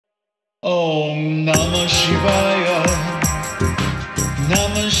Om Namah Shivaya,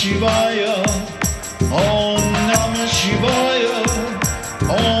 Namah Shivaya, Om Namah Shivaya,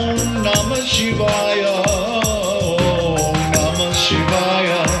 Om Namah Shivaya, Om Namah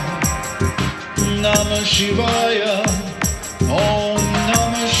Shivaya, Namah Shivaya, Om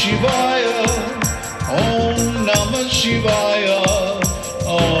Namah Shivaya, Om Namah Shivaya,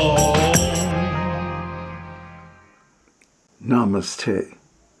 Om. Namaste.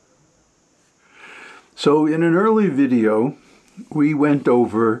 So in an early video, we went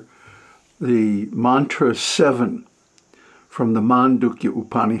over the mantra 7 from the Māṇḍūkya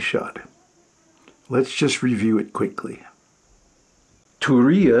Upaniṣad. Let's just review it quickly.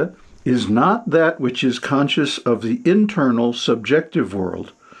 Turiya is not that which is conscious of the internal subjective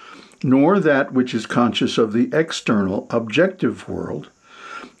world, nor that which is conscious of the external objective world,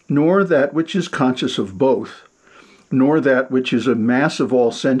 nor that which is conscious of both, nor that which is a mass of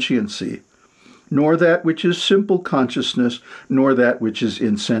all sentiency, nor that which is simple consciousness, nor that which is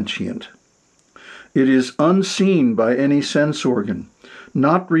insentient. It is unseen by any sense organ,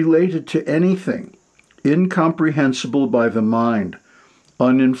 not related to anything, incomprehensible by the mind,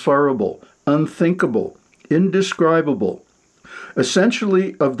 uninferable, unthinkable, indescribable,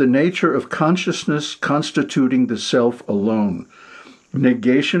 essentially of the nature of consciousness constituting the self alone,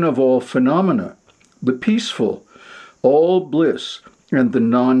 negation of all phenomena, the peaceful, all bliss, and the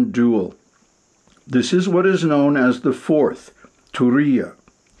non-dual. This is what is known as the fourth, Turiya.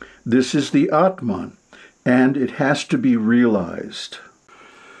 This is the Atman, and it has to be realized.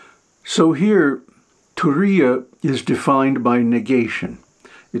 So here, Turiya is defined by negation.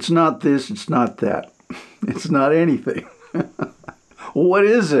 It's not this, it's not that. It's not anything. What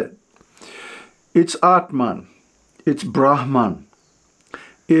is it? It's Atman. It's Brahman.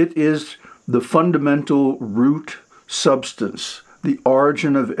 It is the fundamental root substance, the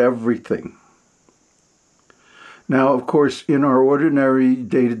origin of everything. Now, of course, in our ordinary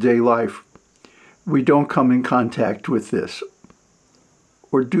day-to-day life, we don't come in contact with this.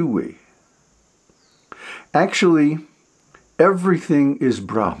 Or do we? Actually, everything is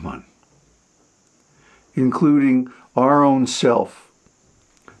Brahman, including our own self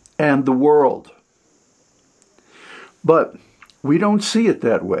and the world. But we don't see it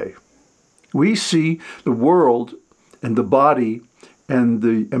that way. We see the world and the body and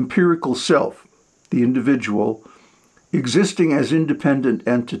the empirical self, the individual, existing as independent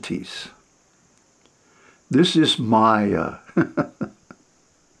entities. This is Maya.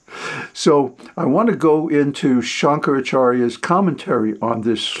 So I want to go into Śaṅkarācārya's commentary on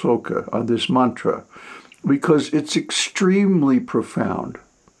this sloka, on this mantra, because it's extremely profound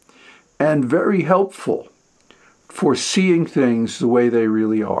and very helpful for seeing things the way they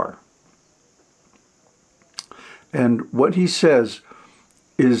really are. And what he says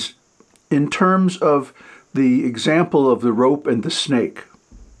is in terms of the example of the rope and the snake.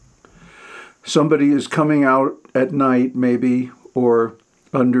 Somebody is coming out at night, maybe, or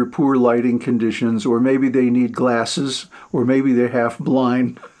under poor lighting conditions, or maybe they need glasses, or maybe they're half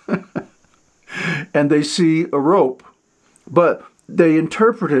blind, and they see a rope, but they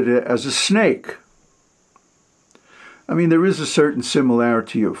interpreted it as a snake. I mean, there is a certain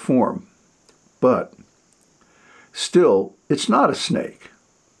similarity of form, but still, it's not a snake.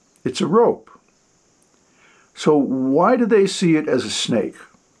 It's a rope. So why do they see it as a snake?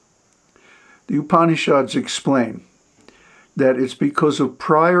 The Upanishads explain that it's because of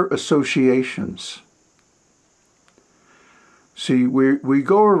prior associations. See, we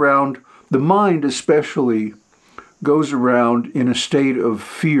go around, the mind especially goes around in a state of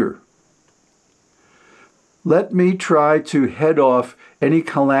fear. Let me try to head off any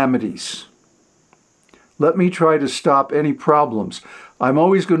calamities. Let me try to stop any problems. I'm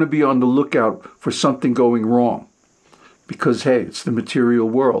always going to be on the lookout for something going wrong. Because, hey, it's the material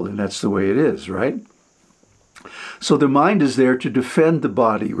world, and that's the way it is, right? So the mind is there to defend the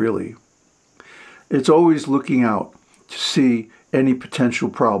body, really. It's always looking out to see any potential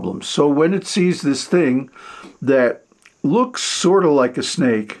problems. So when it sees this thing that looks sort of like a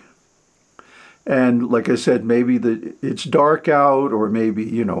snake, and like I said, maybe it's dark out, or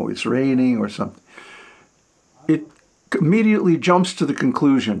maybe, it's raining or something, it immediately jumps to the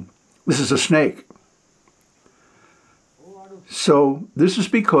conclusion, this is a snake. So this is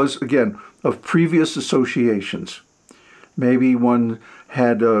because, again, of previous associations. Maybe one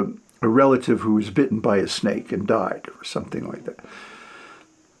had a relative who was bitten by a snake and died, or something like that.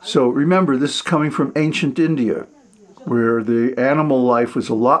 So remember, this is coming from ancient India, where the animal life was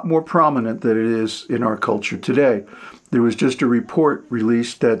a lot more prominent than it is in our culture today. There was just a report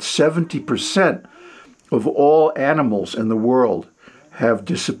released that 70% of all animals in the world have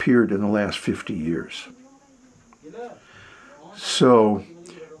disappeared in the last 50 years. So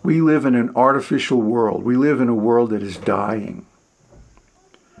we live in an artificial world. We live in a world that is dying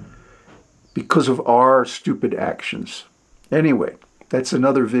because of our stupid actions. Anyway, that's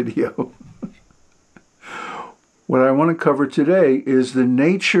another video. What I want to cover today is the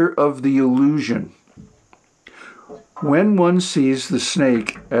nature of the illusion. When one sees the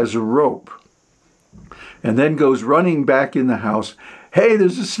snake as a rope and then goes running back in the house, hey,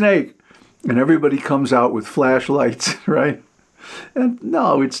 there's a snake, and everybody comes out with flashlights, right? And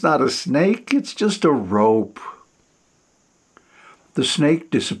no, it's not a snake, it's just a rope. The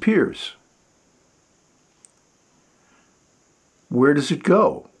snake disappears. Where does it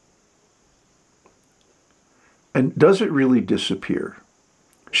go? And does it really disappear?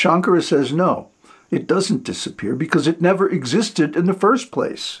 Shankara says no, it doesn't disappear because it never existed in the first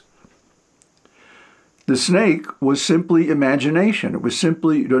place. The snake was simply imagination. It was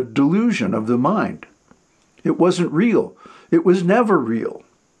simply a delusion of the mind. It wasn't real. It was never real.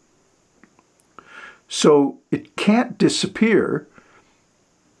 So it can't disappear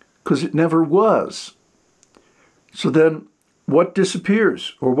because it never was. So then what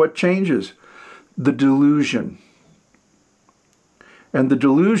disappears or what changes? The delusion. And the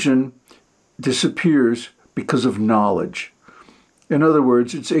delusion disappears because of knowledge. In other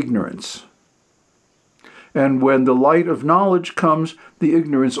words, it's ignorance. And when the light of knowledge comes, the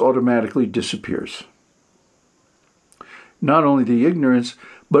ignorance automatically disappears. Not only the ignorance,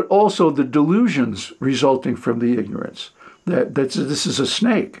 but also the delusions resulting from the ignorance. This is a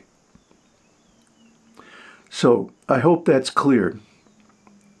snake. So I hope that's clear,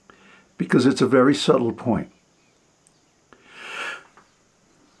 because it's a very subtle point.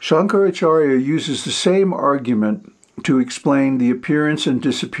 Śaṅkarācārya uses the same argument to explain the appearance and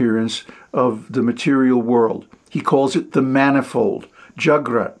disappearance of the material world. He calls it the manifold,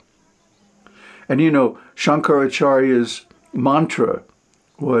 jagrat. And you know, Śaṅkarācārya's mantra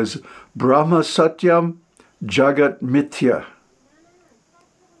was Brahma Satyam Jagat Mithya.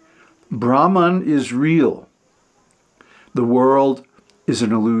 Brahman is real. The world is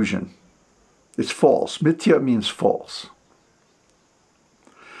an illusion. It's false. Mithya means false.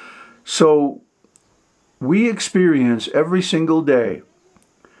 So we experience every single day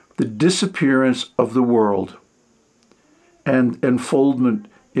the disappearance of the world and enfoldment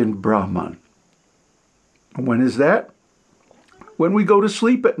in Brahman. When is that? When we go to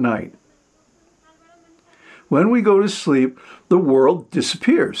sleep at night. When we go to sleep, the world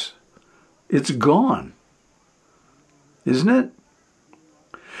disappears. It's gone. Isn't it?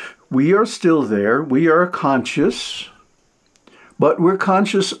 We are still there. We are conscious. But we're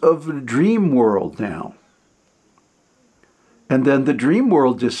conscious of the dream world now. And then the dream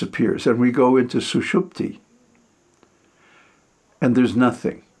world disappears and we go into suṣupti. And there's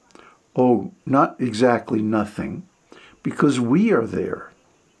nothing. Oh, not exactly nothing, because we are there.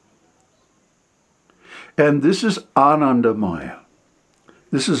 And this is Ānandamaya.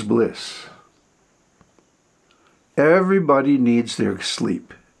 This is bliss. Everybody needs their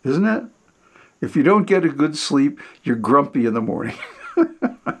sleep, isn't it? If you don't get a good sleep, you're grumpy in the morning.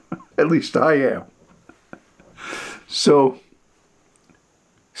 At least I am. So,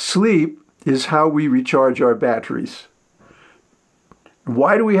 sleep is how we recharge our batteries.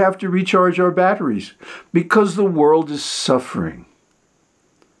 Why do we have to recharge our batteries? Because the world is suffering.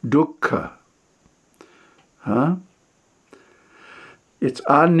 Dukkha. Huh? It's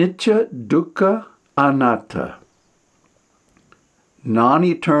anicca, dukkha, anatta.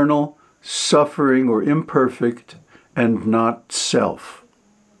 Non-eternal, suffering or imperfect, and not self.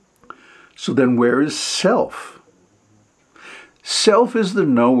 So then where is self? Self is the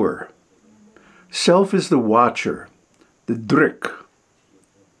knower. Self is the watcher, the drik.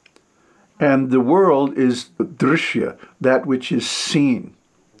 And the world is drishya, that which is seen.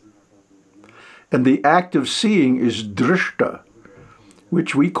 And the act of seeing is drishta,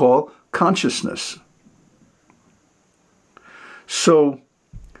 which we call consciousness. So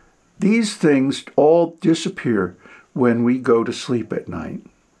these things all disappear when we go to sleep at night.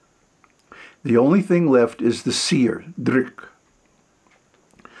 The only thing left is the seer, drik.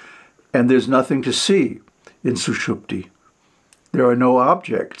 And there's nothing to see in suṣupti. There are no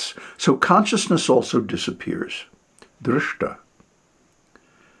objects. So consciousness also disappears, drishta.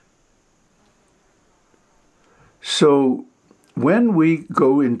 So when we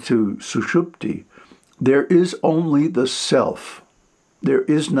go into suṣupti, there is only the self. There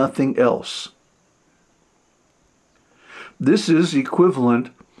is nothing else. This is equivalent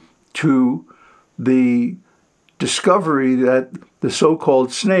to the discovery that the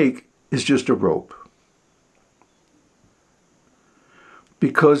so-called snake is just a rope.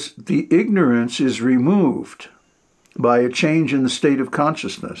 because the ignorance is removed by a change in the state of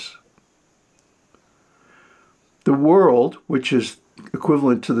consciousness. The world, which is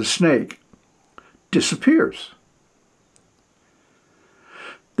equivalent to the snake, disappears.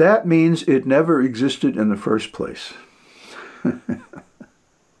 That means it never existed in the first place.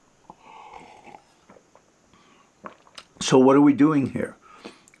 So what are we doing here?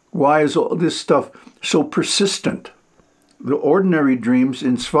 Why is all this stuff so persistent? The ordinary dreams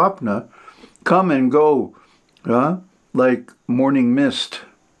in svapna come and go, like morning mist.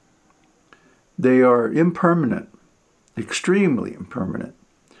 They are impermanent, extremely impermanent.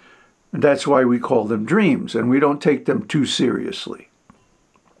 And that's why we call them dreams, and we don't take them too seriously.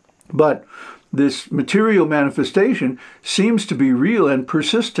 But this material manifestation seems to be real and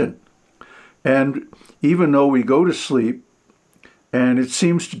persistent. And even though we go to sleep and it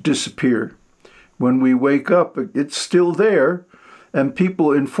seems to disappear, when we wake up, it's still there, and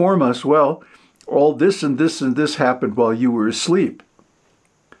people inform us, well, all this and this and this happened while you were asleep.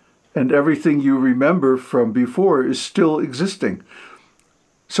 And everything you remember from before is still existing.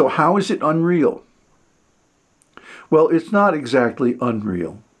 So how is it unreal? Well, it's not exactly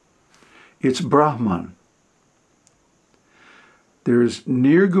unreal. It's Brahman. There's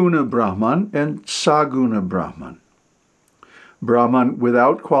Nirguna Brahman and Saguna Brahman. Brahman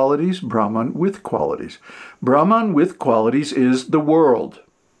without qualities, Brahman with qualities. Brahman with qualities is the world.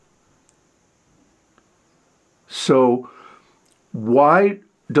 So why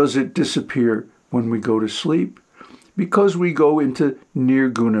does it disappear when we go to sleep? Because we go into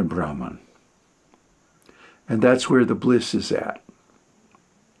Nirguna Brahman. And that's where the bliss is at.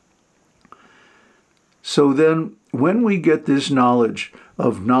 So then, when we get this knowledge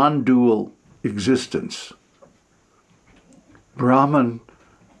of non-dual existence, Brahman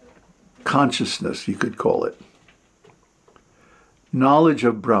consciousness, you could call it, knowledge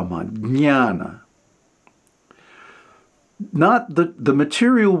of Brahman, jnana. Not the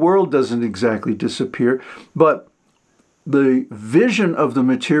material world doesn't exactly disappear, but the vision of the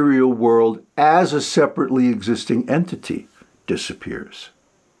material world as a separately existing entity disappears.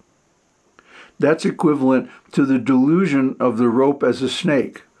 That's equivalent to the delusion of the rope as a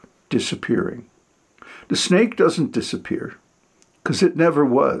snake disappearing. The snake doesn't disappear because it never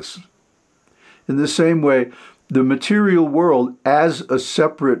was. In the same way, the material world as a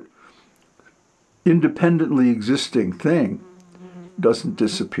separate, independently existing thing doesn't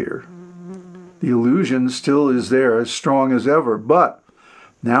disappear. The illusion still is there, as strong as ever, but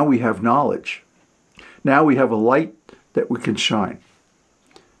now we have knowledge. Now we have a light that we can shine.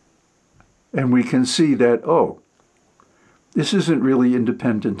 And we can see that, oh, this isn't really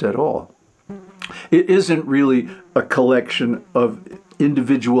independent at all. It isn't really a collection of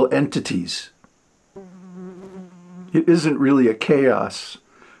individual entities. It isn't really a chaos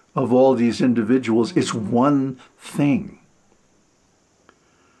of all these individuals. It's one thing.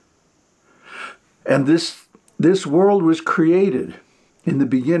 And this world was created in the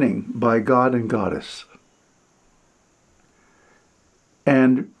beginning by God and Goddess.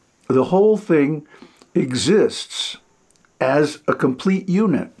 And the whole thing exists as a complete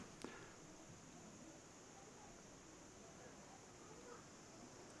unit.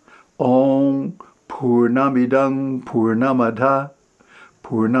 Om Purnamidam Purnamada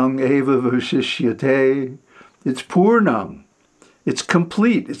Purnam Eva Vashishyate. It's Purnam. It's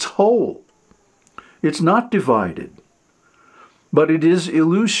complete. It's whole. It's not divided. But it is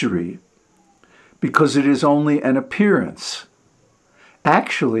illusory because it is only an appearance.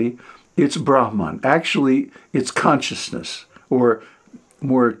 Actually, it's Brahman. Actually, it's consciousness, or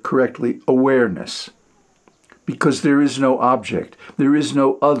more correctly, awareness. Because there is no object. There is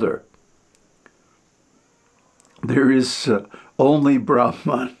no other. There is only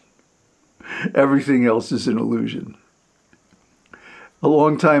Brahman. Everything else is an illusion. A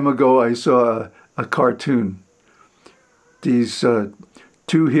long time ago, I saw a cartoon. These two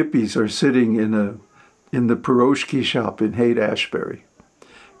hippies are sitting in the piroshki shop in Haight-Ashbury.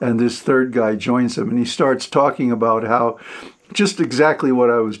 And this third guy joins them, and he starts talking about how, just exactly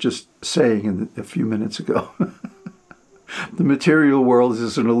what I was just saying a few minutes ago. The material world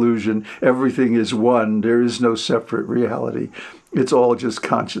is an illusion. Everything is one. There is no separate reality. It's all just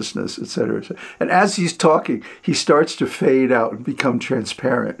consciousness, etc. And as he's talking, he starts to fade out and become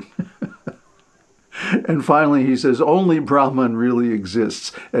transparent. And finally he says, only Brahman really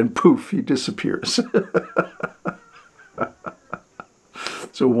exists. And poof, he disappears.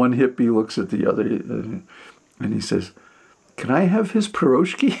 So one hippie looks at the other and he says, can I have his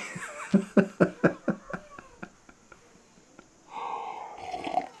piroshki?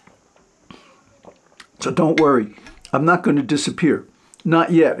 So don't worry, I'm not going to disappear.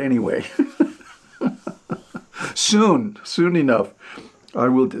 Not yet, anyway. Soon enough, I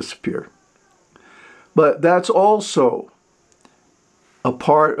will disappear. But that's also a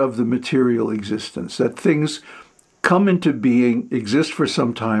part of the material existence, that things come into being, exist for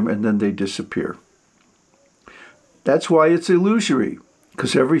some time, and then they disappear. That's why it's illusory,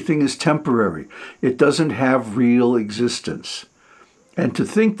 because everything is temporary. It doesn't have real existence. And to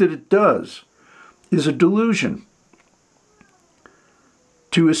think that it does is a delusion.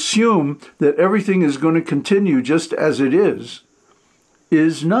 To assume that everything is going to continue just as it is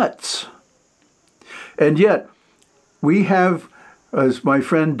nuts. And yet, we have, as my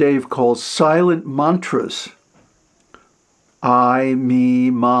friend Dave calls, silent mantras. I,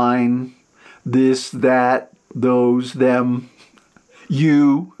 me, mine, this, that, those, them,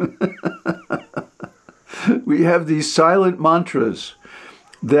 you. We have these silent mantras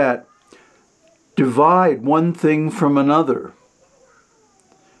that divide one thing from another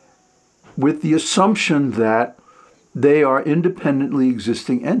with the assumption that they are independently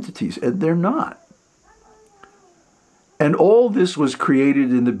existing entities, and they're not. And all this was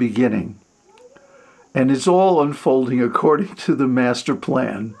created in the beginning, and it's all unfolding according to the master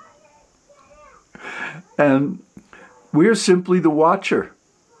plan. And we're simply the watcher,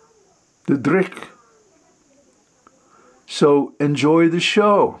 the drik. So enjoy the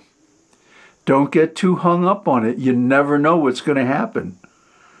show. Don't get too hung up on it. You never know what's going to happen.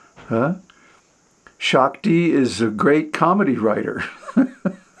 Huh? Shakti is a great comedy writer.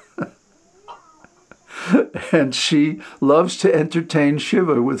 And she loves to entertain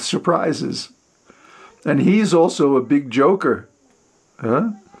Shiva with surprises. And he's also a big joker.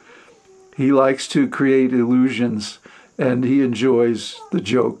 Huh? He likes to create illusions, and he enjoys the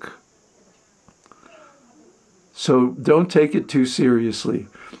joke. So don't take it too seriously,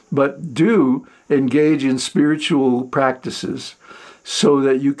 but do engage in spiritual practices so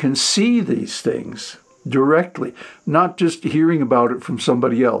that you can see these things directly, not just hearing about it from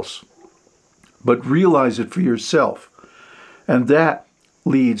somebody else, but realize it for yourself. And that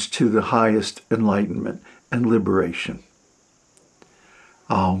leads to the highest enlightenment and liberation.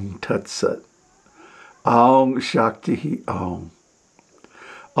 Aum Tat Sat. Aum Shakti Aum.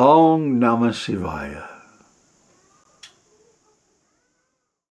 Aum Namah Shivaya.